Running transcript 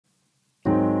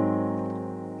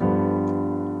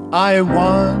I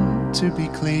want to be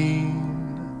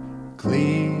clean,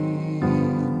 clean.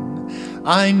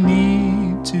 I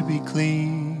need to be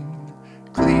clean,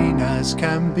 clean as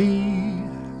can be.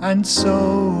 And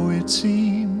so it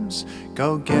seems,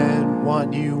 go get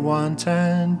what you want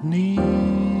and need.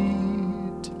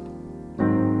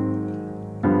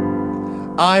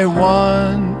 I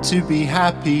want to be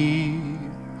happy,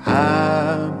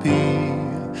 happy.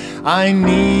 I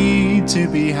need to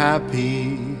be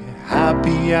happy,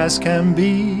 happy as can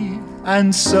be.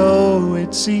 And so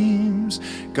it seems,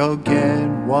 go get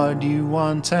what you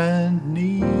want and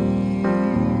need.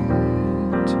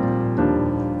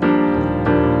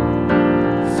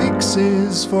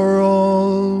 Fixes for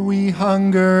all we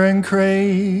hunger and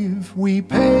crave, we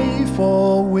pay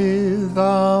for with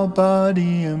our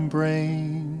body and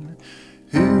brain.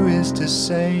 Who is to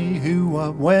say who,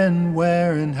 what, when,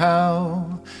 where and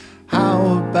how?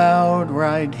 How about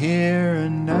right here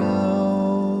and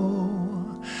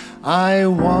now? I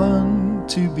want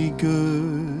to be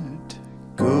good,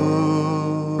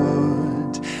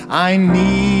 good. I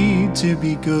need to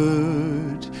be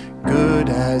good, good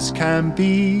as can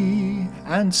be.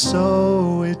 And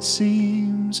so it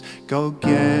seems, go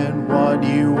get what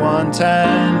you want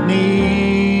and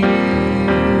need.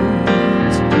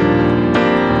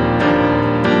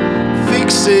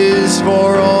 Fixes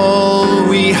for all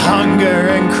we hunger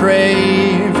and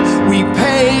crave, we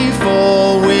pay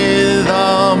for with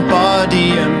our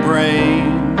body and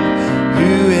brain.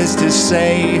 Who is to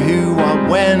say who, what,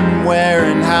 when, where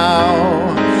and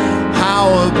how?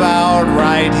 How about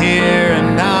right here